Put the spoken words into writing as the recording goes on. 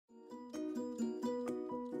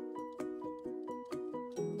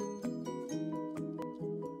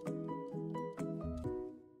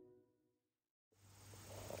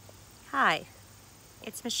Hi,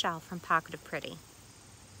 it's Michelle from Pocket of Pretty.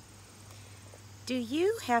 Do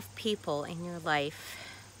you have people in your life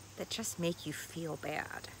that just make you feel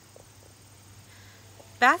bad?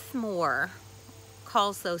 Beth Moore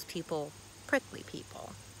calls those people prickly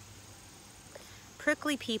people.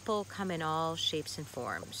 Prickly people come in all shapes and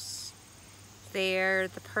forms. They're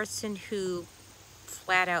the person who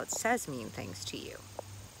flat out says mean things to you.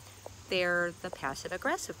 They're the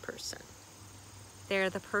passive-aggressive person. They're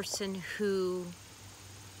the person who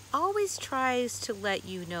always tries to let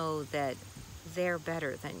you know that they're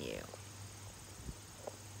better than you.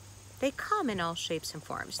 They come in all shapes and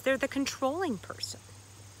forms. They're the controlling person,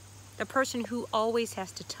 the person who always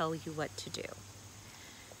has to tell you what to do.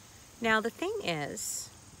 Now, the thing is,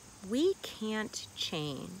 we can't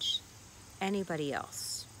change anybody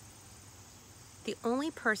else. The only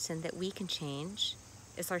person that we can change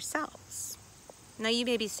is ourselves. Now, you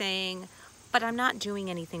may be saying, but I'm not doing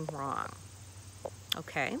anything wrong.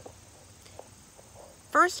 Okay.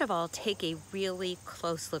 First of all, take a really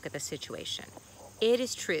close look at the situation. It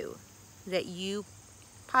is true that you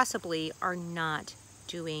possibly are not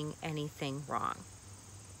doing anything wrong.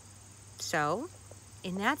 So,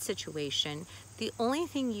 in that situation, the only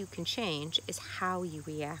thing you can change is how you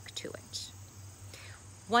react to it.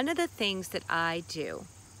 One of the things that I do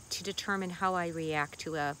to determine how I react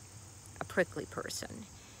to a prickly person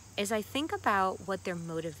is I think about what their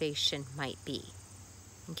motivation might be.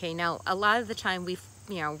 Okay, now a lot of the time we,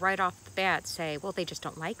 right off the bat say, well, they just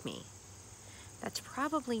don't like me. That's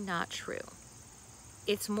probably not true.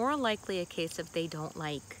 It's more likely a case of they don't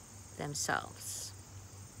like themselves.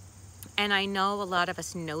 And I know a lot of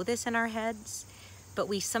us know this in our heads, but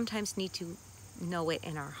we sometimes need to know it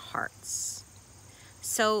in our hearts.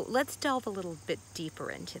 So let's delve a little bit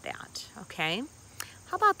deeper into that, okay?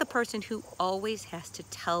 How about the person who always has to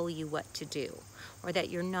tell you what to do, or that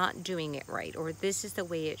you're not doing it right, or this is the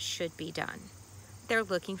way it should be done? They're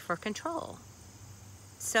looking for control.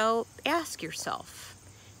 So ask yourself,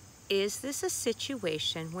 is this a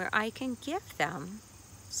situation where I can give them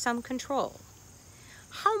some control?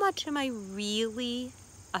 How much am I really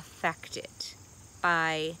affected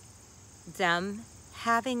by them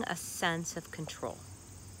having a sense of control?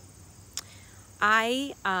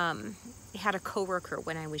 I had a coworker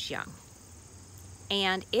when I was young,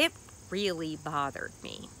 and it really bothered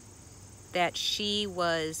me that she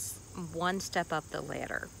was one step up the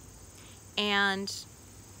ladder. And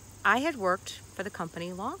I had worked for the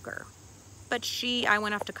company longer, but I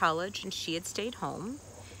went off to college and she had stayed home,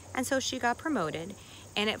 and so she got promoted.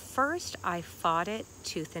 And at first I fought it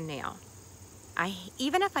tooth and nail.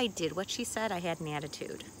 Even if I did what she said, I had an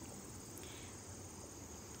attitude.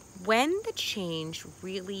 When the change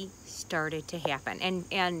really started to happen,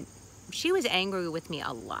 and she was angry with me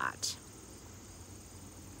a lot.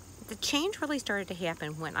 The change really started to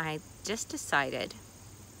happen when I just decided,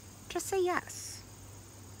 just say yes.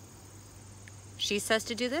 She says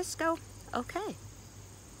to do this, go, okay.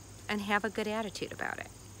 And have a good attitude about it.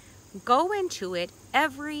 Go into it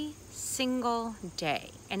every single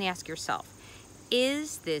day and ask yourself,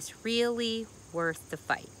 is this really worth the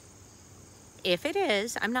fight? If it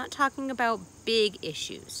is, I'm not talking about big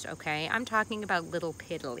issues, okay? I'm talking about little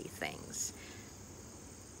piddly things.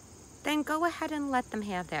 Then go ahead and let them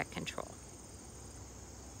have that control.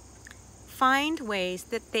 Find ways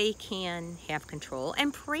that they can have control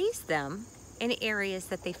and praise them in areas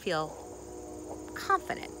that they feel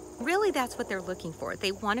confident. Really, that's what they're looking for.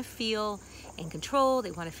 They want to feel in control.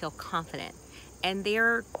 They want to feel confident. And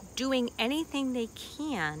they're doing anything they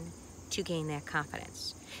can to gain that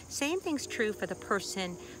confidence. Same thing's true for the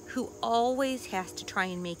person who always has to try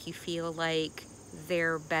and make you feel like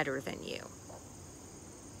they're better than you.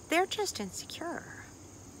 They're just insecure.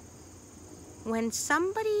 When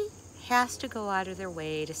somebody has to go out of their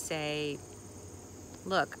way to say,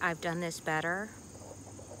 look, I've done this better,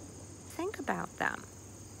 think about them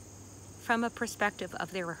from a perspective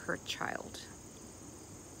of they're a hurt child.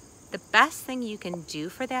 The best thing you can do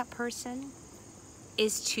for that person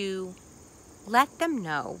is to let them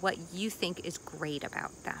know what you think is great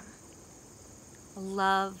about them.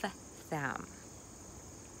 Love them.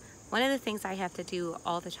 One of the things I have to do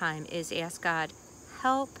all the time is ask God,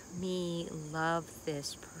 help me love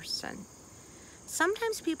this person.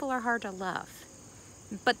 Sometimes people are hard to love,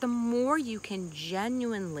 but the more you can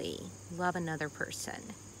genuinely love another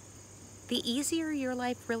person, the easier your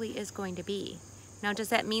life really is going to be. Now, does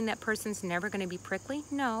that mean that person's never going to be prickly?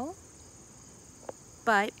 No.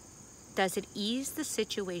 But does it ease the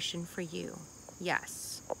situation for you?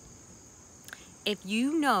 Yes. If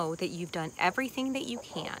you know that you've done everything that you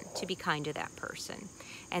can to be kind to that person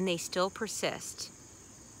and they still persist,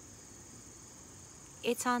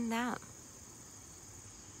 it's on them.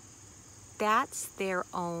 That's their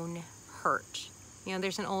own hurt. You know,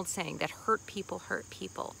 there's an old saying that hurt people hurt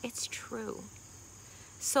people. It's true.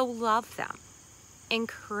 So love them.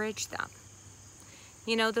 Encourage them.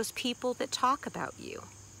 You know, those people that talk about you.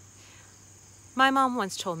 My mom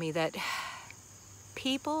once told me that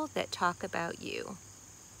people that talk about you,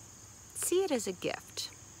 see it as a gift.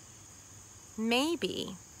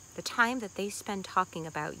 Maybe the time that they spend talking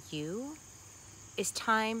about you is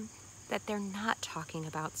time that they're not talking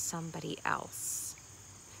about somebody else.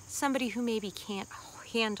 Somebody who maybe can't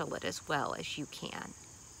handle it as well as you can.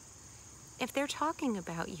 If they're talking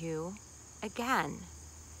about you, again,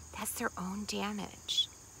 that's their own damage.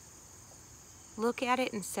 Look at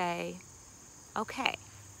it and say, okay,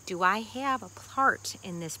 do I have a part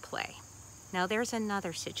in this play? Now there's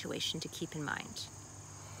another situation to keep in mind.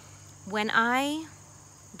 When I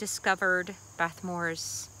discovered Beth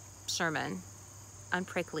Moore's sermon on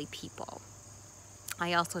prickly people,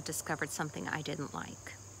 I also discovered something I didn't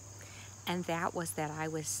like. And that was that I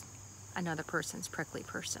was another person's prickly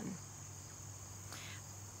person.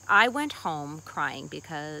 I went home crying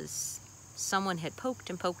because someone had poked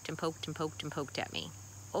and poked and poked and poked and poked at me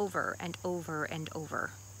over and over and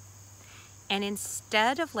over. And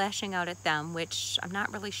instead of lashing out at them, which I'm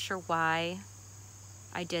not really sure why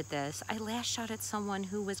I did this, I lashed out at someone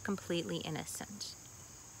who was completely innocent.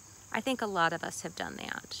 I think a lot of us have done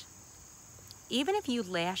that. Even if you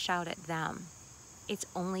lash out at them, it's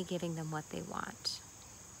only giving them what they want.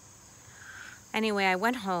 Anyway, I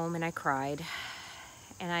went home and I cried,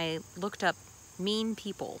 and I looked up mean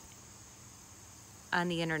people on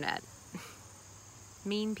the internet.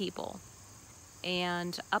 Mean people.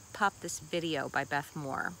 And up popped this video by Beth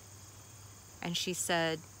Moore. And she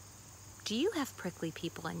said, do you have prickly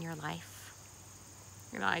people in your life?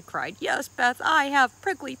 And I cried, yes, Beth, I have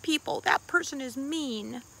prickly people. That person is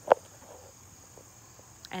mean.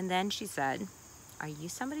 And then she said, are you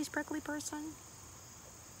somebody's prickly person?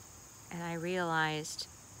 And I realized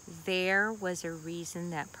there was a reason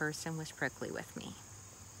that person was prickly with me.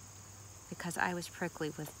 Because I was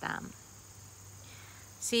prickly with them.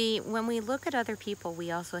 See, when we look at other people,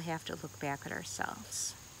 we also have to look back at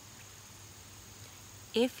ourselves.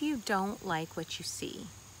 If you don't like what you see,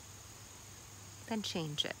 then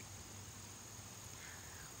change it.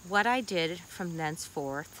 What I did from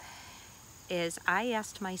thenceforth is I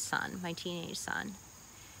asked my son, my teenage son,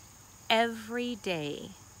 every day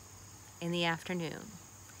in the afternoon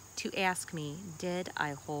to ask me, did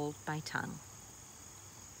I hold my tongue?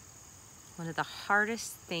 One of the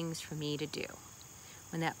hardest things for me to do,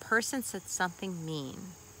 when that person said something mean,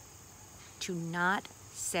 to not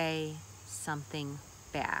say something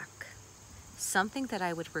back, something that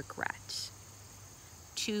I would regret,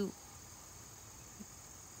 to,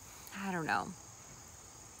 I don't know,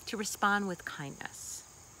 to respond with kindness.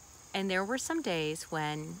 And there were some days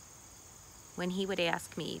when he would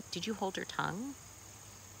ask me, did you hold your tongue?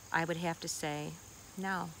 I would have to say,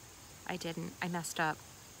 no, I didn't. I messed up.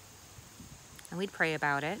 And we'd pray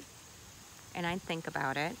about it, and I'd think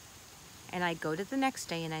about it, and I'd go to the next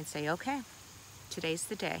day and I'd say, okay, today's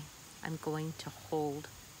the day. I'm going to hold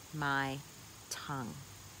my tongue.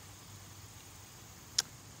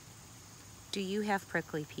 Do you have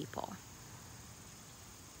prickly people?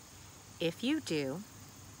 If you do,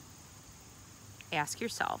 ask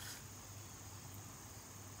yourself,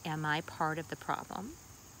 am I part of the problem?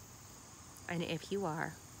 And if you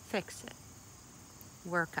are, fix it.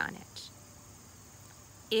 Work on it.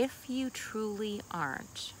 If you truly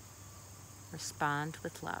aren't, respond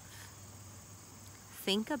with love.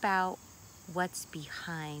 Think about what's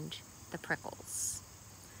behind the prickles.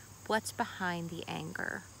 What's behind the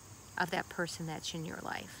anger of that person that's in your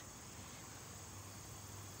life.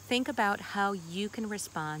 Think about how you can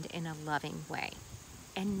respond in a loving way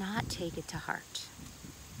and not take it to heart.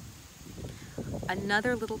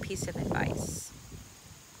 Another little piece of advice.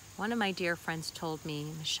 One of my dear friends told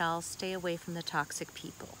me, Michelle, stay away from the toxic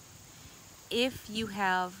people. If you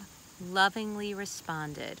have lovingly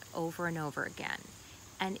responded over and over again,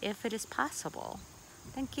 and if it is possible,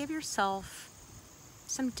 then give yourself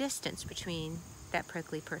some distance between that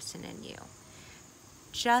prickly person and you.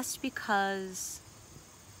 Just because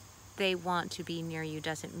they want to be near you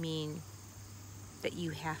doesn't mean that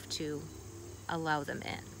you have to allow them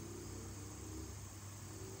in.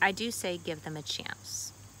 I do say give them a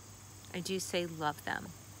chance. I do say love them.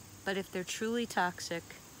 But if they're truly toxic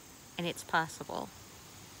and it's possible,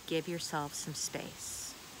 give yourself some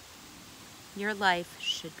space. Your life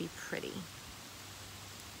should be pretty.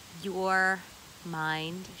 Your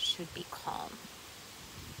mind should be calm.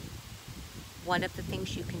 one of the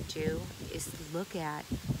things you can do is look at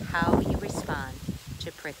how you respond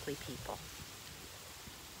to prickly people.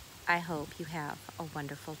 I hope you have a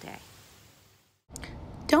wonderful day.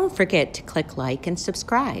 Don't forget to click like and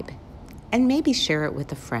subscribe, and maybe share it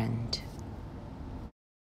with a friend.